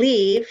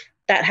believe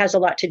that has a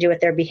lot to do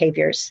with their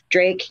behaviors.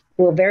 Drake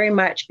will very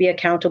much be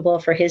accountable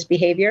for his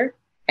behavior,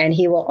 and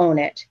he will own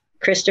it.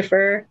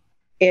 Christopher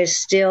is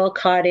still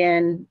caught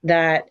in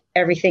that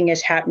everything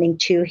is happening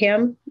to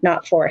him,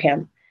 not for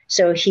him.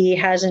 So he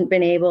hasn't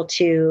been able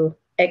to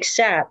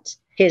accept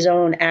his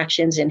own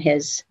actions in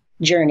his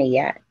journey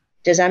yet.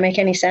 Does that make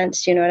any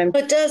sense? Do you know what I mean?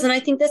 It does. And I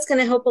think that's going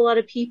to help a lot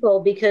of people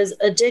because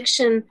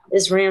addiction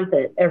is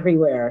rampant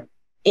everywhere.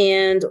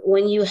 And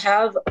when you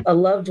have a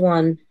loved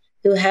one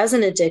who has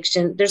an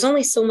addiction, there's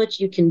only so much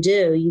you can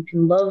do. You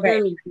can love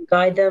them, you can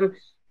guide them.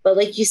 But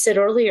like you said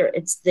earlier,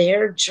 it's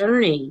their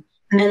journey.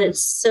 Mm-hmm. And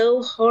it's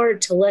so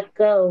hard to let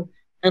go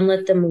and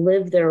let them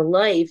live their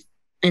life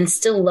and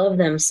still love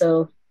them.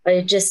 So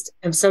I just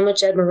have so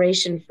much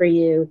admiration for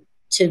you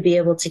to be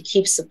able to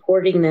keep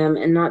supporting them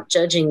and not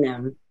judging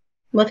them.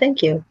 Well,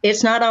 thank you.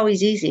 It's not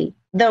always easy.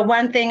 The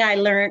one thing I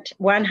learned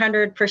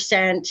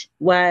 100%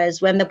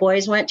 was when the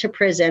boys went to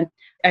prison,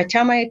 I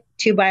tell my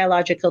two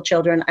biological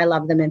children, I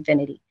love them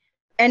infinity.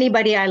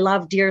 Anybody I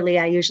love dearly,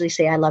 I usually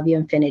say, I love you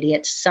infinity.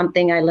 It's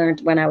something I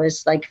learned when I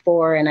was like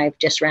 4 and I've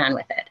just ran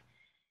with it.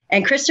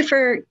 And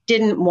Christopher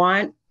didn't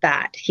want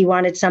that. He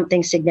wanted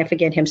something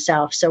significant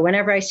himself. So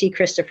whenever I see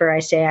Christopher, I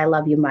say, I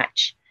love you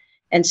much.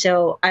 And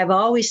so I've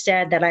always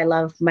said that I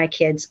love my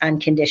kids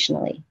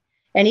unconditionally.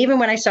 And even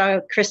when I saw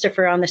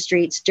Christopher on the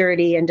streets,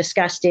 dirty and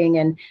disgusting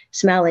and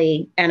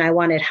smelly, and I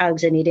wanted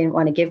hugs and he didn't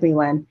want to give me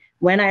one,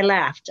 when I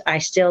left, I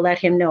still let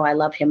him know I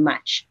love him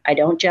much. I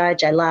don't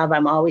judge. I love.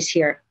 I'm always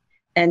here.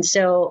 And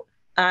so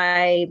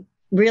I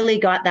really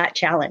got that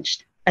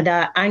challenged.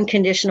 The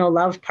unconditional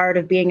love part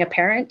of being a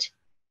parent,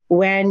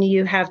 when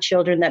you have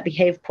children that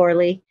behave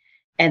poorly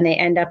and they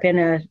end up in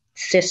a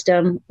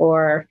system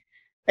or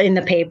in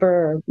the paper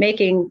or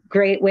making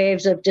great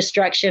waves of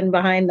destruction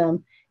behind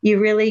them. You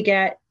really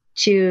get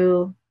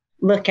to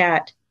look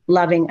at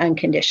loving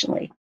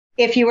unconditionally.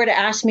 If you were to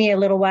ask me a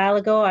little while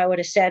ago, I would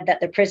have said that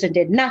the prison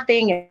did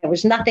nothing. It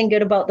was nothing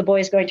good about the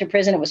boys going to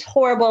prison. It was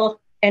horrible,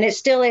 and it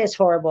still is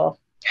horrible.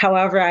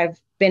 However, I've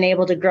been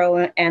able to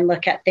grow and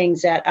look at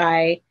things that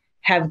I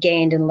have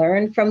gained and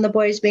learned from the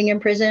boys being in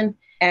prison.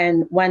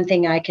 And one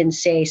thing I can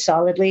say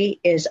solidly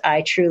is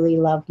I truly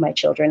love my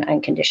children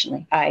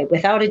unconditionally. I,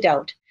 without a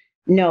doubt,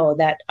 know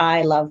that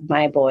I love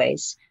my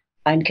boys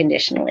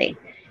unconditionally.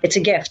 It's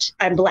a gift.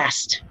 I'm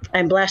blessed.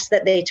 I'm blessed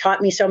that they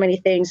taught me so many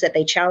things, that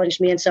they challenged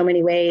me in so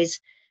many ways,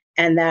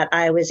 and that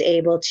I was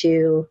able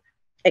to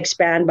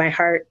expand my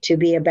heart to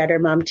be a better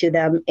mom to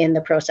them in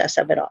the process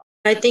of it all.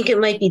 I think it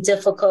might be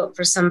difficult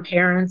for some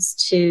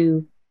parents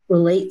to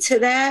relate to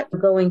that,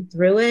 going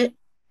through it.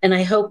 And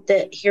I hope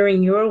that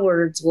hearing your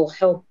words will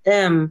help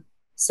them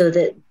so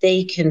that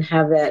they can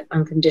have that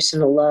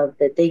unconditional love,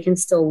 that they can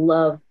still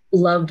love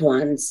loved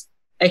ones.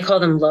 I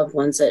call them loved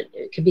ones.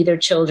 It could be their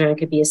children, it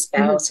could be a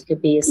spouse, it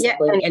could be a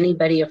sibling,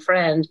 anybody, a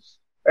friend,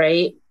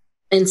 right?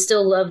 And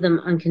still love them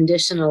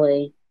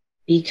unconditionally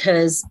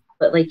because,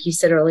 but like you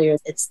said earlier,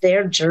 it's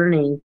their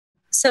journey.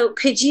 So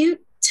could you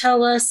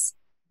tell us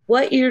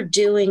what you're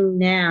doing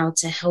now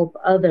to help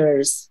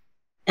others?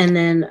 And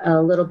then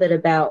a little bit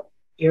about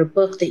your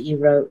book that you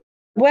wrote.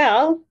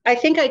 Well, I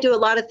think I do a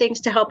lot of things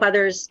to help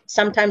others,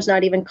 sometimes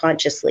not even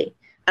consciously.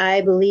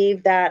 I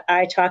believe that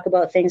I talk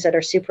about things that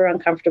are super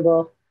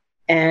uncomfortable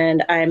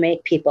and I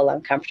make people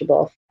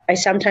uncomfortable. I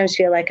sometimes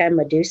feel like I'm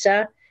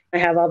Medusa. I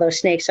have all those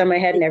snakes on my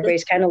head and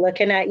everybody's kind of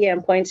looking at you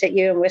and points at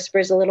you and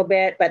whispers a little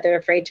bit, but they're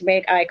afraid to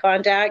make eye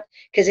contact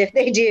because if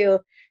they do,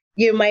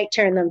 you might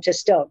turn them to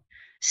stone.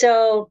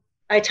 So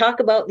I talk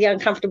about the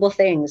uncomfortable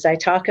things. I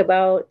talk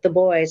about the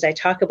boys. I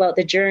talk about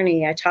the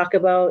journey. I talk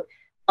about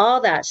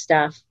all that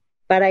stuff.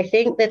 But I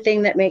think the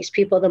thing that makes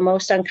people the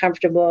most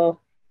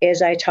uncomfortable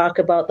is I talk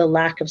about the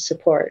lack of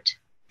support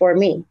for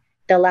me,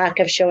 the lack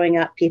of showing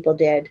up people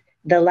did,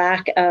 the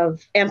lack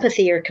of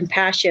empathy or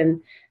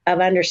compassion, of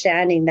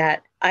understanding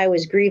that I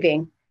was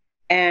grieving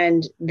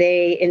and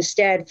they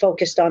instead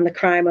focused on the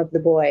crime of the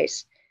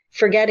boys,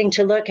 forgetting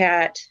to look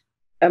at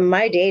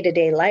my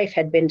day-to-day life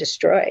had been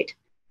destroyed.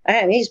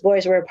 These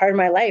boys were a part of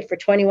my life for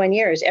 21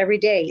 years, every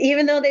day.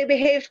 Even though they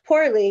behaved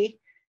poorly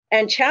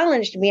and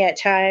challenged me at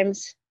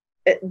times,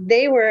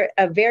 they were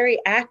a very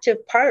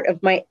active part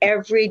of my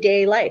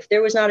everyday life.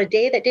 There was not a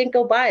day that didn't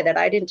go by that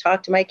I didn't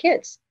talk to my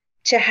kids.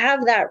 To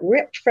have that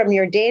ripped from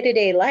your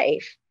day-to-day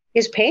life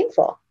is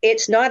painful.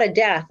 It's not a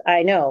death,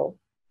 I know,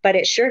 but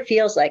it sure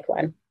feels like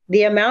one.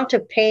 The amount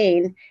of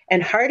pain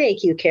and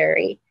heartache you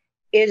carry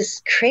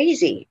is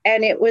crazy.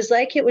 And it was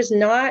like it was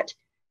not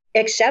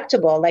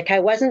acceptable. Like I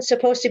wasn't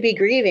supposed to be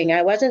grieving.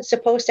 I wasn't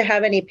supposed to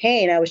have any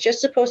pain. I was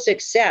just supposed to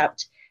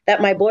accept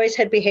that my boys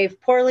had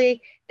behaved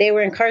poorly. They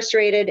were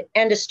incarcerated.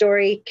 End of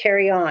story,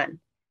 carry on.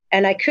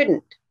 And I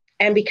couldn't.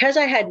 And because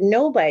I had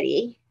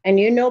nobody, I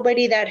knew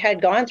nobody that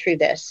had gone through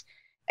this.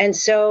 And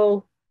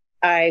so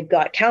I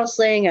got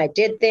counseling. I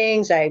did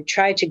things. I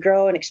tried to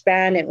grow and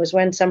expand. It was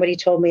when somebody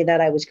told me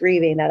that I was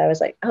grieving that I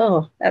was like,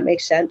 oh, that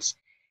makes sense.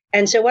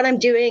 And so what I'm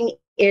doing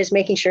is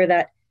making sure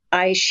that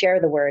I share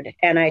the word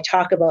and I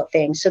talk about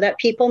things so that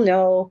people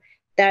know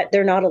that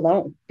they're not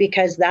alone,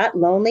 because that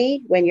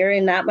lonely, when you're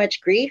in that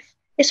much grief,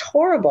 is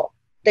horrible.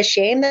 The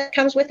shame that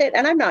comes with it.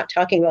 And I'm not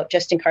talking about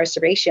just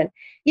incarceration.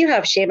 You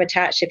have shame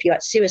attached if you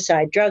got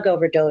suicide, drug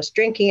overdose,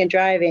 drinking and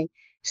driving,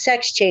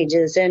 sex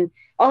changes, and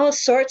all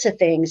sorts of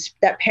things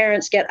that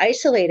parents get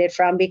isolated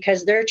from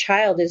because their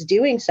child is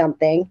doing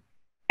something.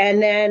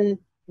 And then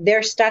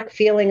they're stuck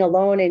feeling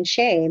alone in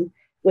shame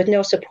with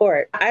no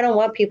support. I don't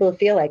want people to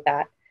feel like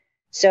that.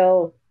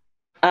 So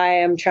I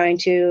am trying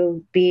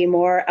to be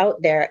more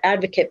out there,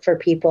 advocate for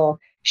people,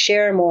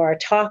 share more,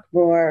 talk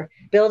more,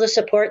 build a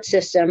support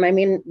system. I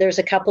mean, there's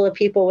a couple of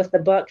people with the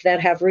book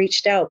that have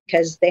reached out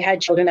because they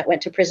had children that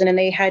went to prison and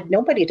they had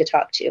nobody to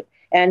talk to.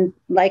 And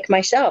like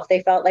myself,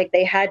 they felt like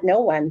they had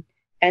no one.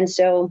 And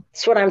so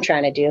that's what I'm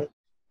trying to do.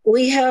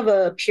 We have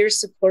a peer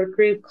support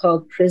group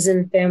called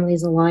Prison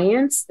Families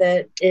Alliance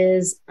that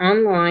is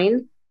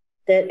online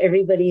that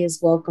everybody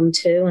is welcome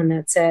to, and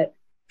that's at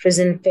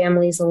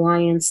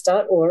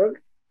prisonfamiliesalliance.org.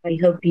 I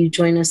hope you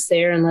join us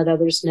there and let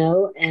others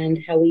know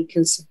and how we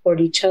can support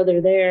each other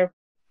there.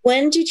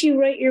 When did you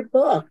write your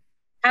book?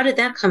 How did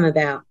that come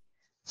about?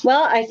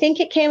 Well, I think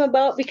it came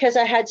about because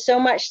I had so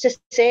much to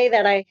say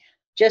that I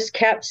just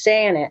kept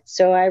saying it.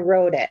 So I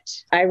wrote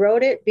it. I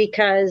wrote it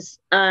because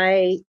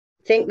I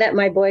think that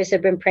my boys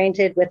have been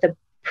painted with a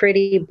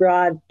pretty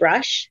broad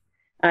brush.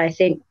 I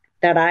think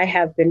that I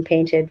have been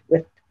painted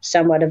with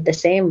somewhat of the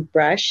same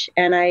brush.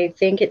 And I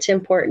think it's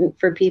important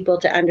for people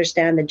to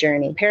understand the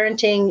journey.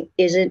 Parenting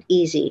isn't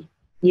easy.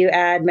 You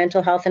add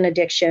mental health and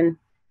addiction,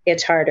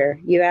 it's harder.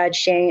 You add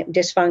shame,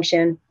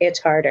 dysfunction, it's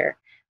harder.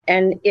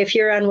 And if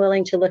you're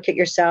unwilling to look at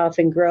yourself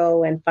and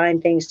grow and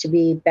find things to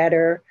be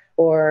better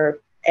or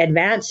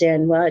advance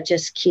in, well, it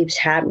just keeps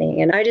happening.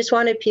 And I just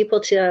wanted people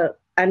to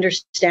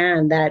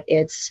understand that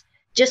it's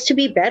just to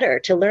be better,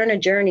 to learn a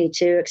journey,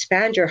 to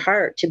expand your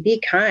heart, to be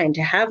kind,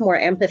 to have more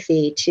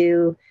empathy,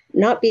 to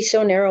not be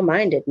so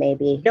narrow-minded,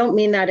 maybe. Don't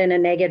mean that in a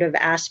negative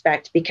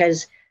aspect,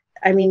 because,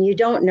 I mean, you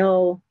don't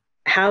know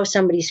how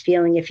somebody's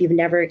feeling if you've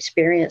never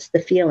experienced the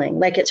feeling.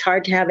 Like, it's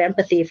hard to have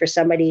empathy for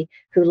somebody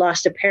who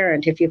lost a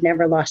parent if you've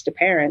never lost a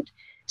parent.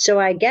 So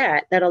I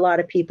get that a lot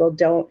of people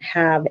don't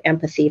have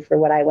empathy for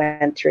what I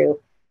went through.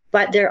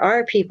 But there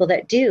are people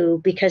that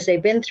do, because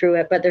they've been through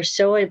it, but they're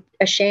so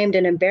ashamed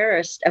and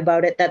embarrassed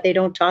about it that they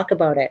don't talk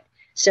about it.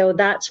 So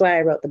that's why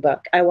I wrote the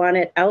book. I want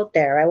it out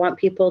there. I want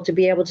people to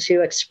be able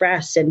to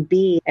express and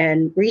be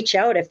and reach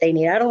out if they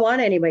need. I don't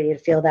want anybody to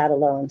feel that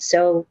alone.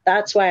 So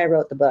that's why I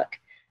wrote the book.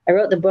 I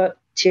wrote the book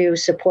to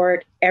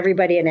support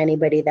everybody and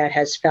anybody that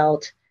has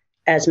felt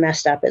as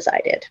messed up as I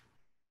did.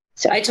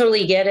 So I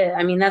totally get it.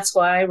 I mean, that's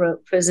why I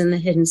wrote Prison, the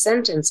Hidden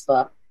Sentence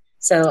book.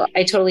 So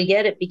I totally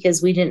get it,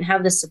 because we didn't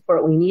have the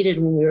support we needed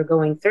when we were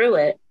going through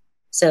it.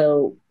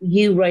 So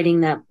you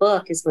writing that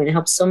book is going to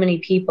help so many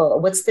people.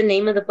 What's the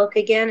name of the book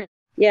again?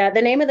 Yeah,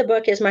 the name of the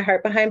book is My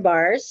Heart Behind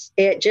Bars.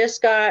 It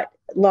just got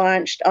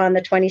launched on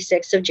the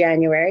 26th of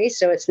January.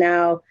 So it's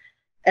now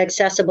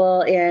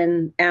accessible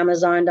in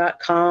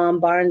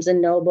Amazon.com, Barnes &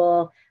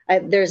 Noble.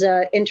 There's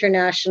an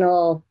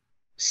international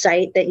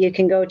site that you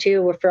can go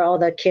to for all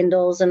the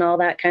Kindles and all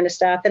that kind of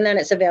stuff. And then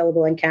it's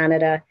available in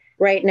Canada.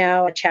 Right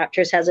now,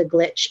 Chapters has a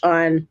glitch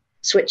on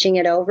switching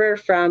it over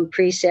from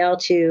pre-sale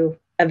to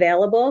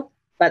available,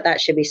 but that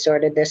should be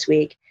sorted this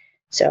week.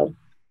 So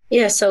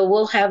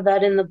we'll have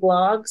that in the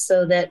blog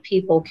so that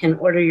people can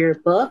order your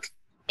book.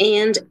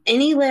 And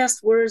any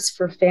last words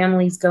for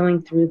families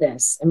going through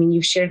this? I mean,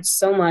 you've shared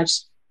so much,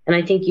 and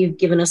I think you've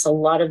given us a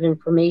lot of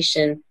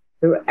information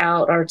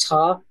throughout our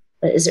talk.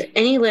 But is there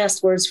any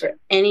last words for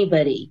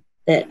anybody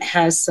that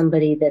has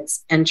somebody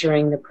that's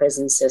entering the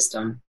prison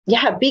system?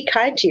 Yeah, be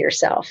kind to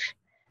yourself.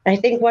 I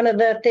think one of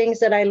the things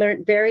that I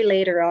learned very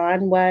later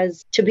on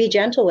was to be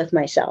gentle with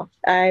myself.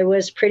 I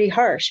was pretty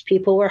harsh.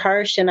 People were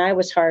harsh and I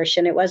was harsh.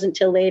 And it wasn't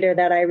till later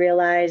that I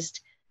realized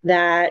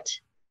that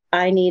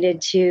I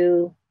needed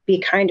to be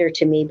kinder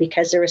to me,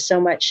 because there was so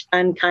much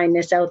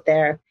unkindness out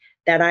there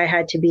that I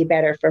had to be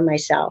better for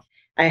myself.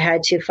 I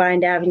had to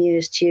find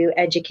avenues to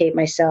educate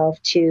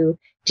myself, to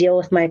deal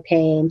with my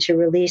pain, to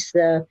release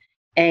the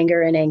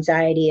anger and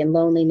anxiety and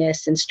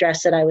loneliness and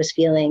stress that I was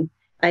feeling.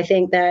 I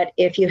think that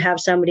if you have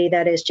somebody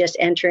that is just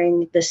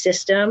entering the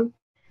system,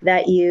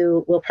 that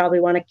you will probably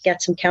want to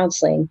get some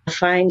counseling.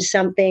 Find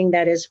something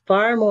that is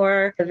far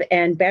more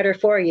and better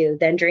for you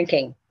than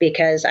drinking.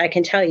 Because I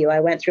can tell you,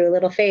 I went through a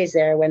little phase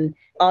there when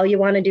all you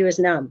want to do is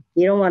numb.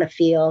 You don't want to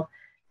feel,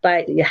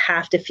 but you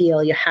have to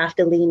feel. You have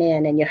to lean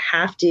in, and you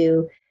have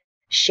to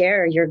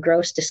share your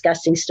gross,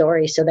 disgusting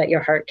story so that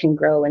your heart can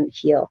grow and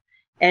heal.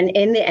 And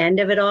in the end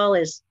of it all,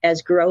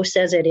 as gross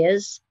as it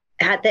is,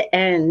 at the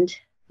end,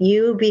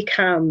 you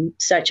become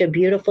such a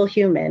beautiful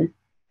human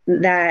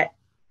that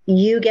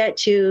you get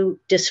to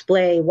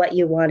display what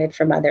you wanted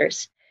from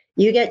others.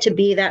 You get to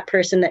be that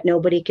person that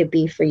nobody could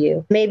be for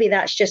you. Maybe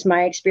that's just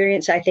my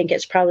experience. I think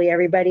it's probably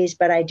everybody's,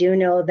 but I do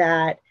know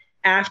that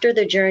after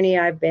the journey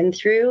I've been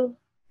through,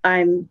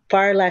 I'm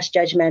far less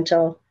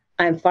judgmental.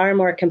 I'm far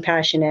more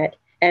compassionate,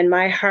 and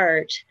my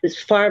heart is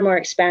far more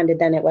expanded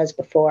than it was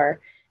before.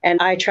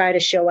 And I try to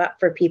show up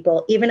for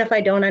people, even if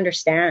I don't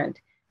understand.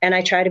 And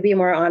I try to be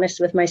more honest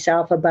with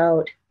myself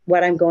about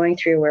what I'm going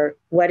through, or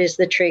what is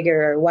the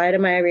trigger, or what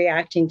am I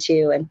reacting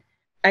to? And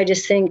I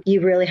just think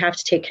you really have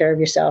to take care of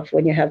yourself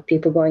when you have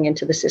people going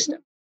into the system.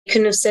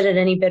 Couldn't have said it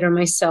any better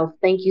myself.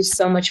 Thank you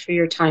so much for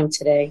your time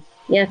today.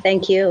 Yeah,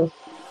 thank you.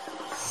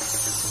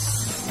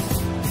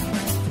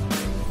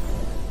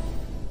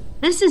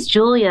 This is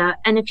Julia,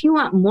 and if you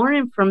want more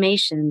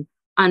information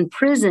on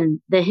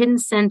Prison, the Hidden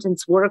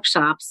Sentence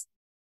workshops,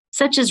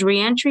 such as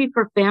reentry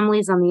for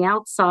families on the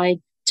outside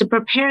to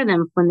prepare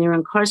them when their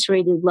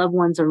incarcerated loved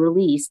ones are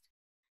released,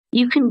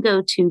 you can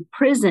go to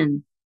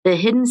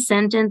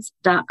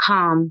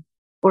prisonthehiddensentence.com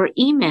or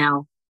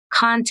email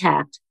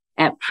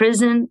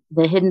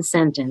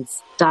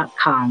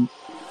contact@prisonthehiddensentence.com.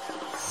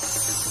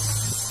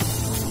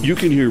 You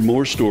can hear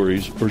more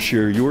stories or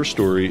share your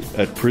story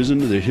at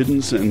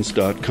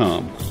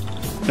prisonthehiddensentence.com.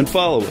 And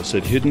follow us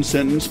at Hidden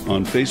Sentence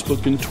on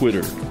Facebook and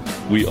Twitter.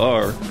 We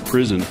are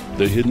Prison,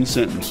 the Hidden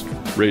Sentence,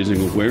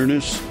 raising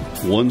awareness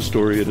one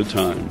story at a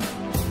time.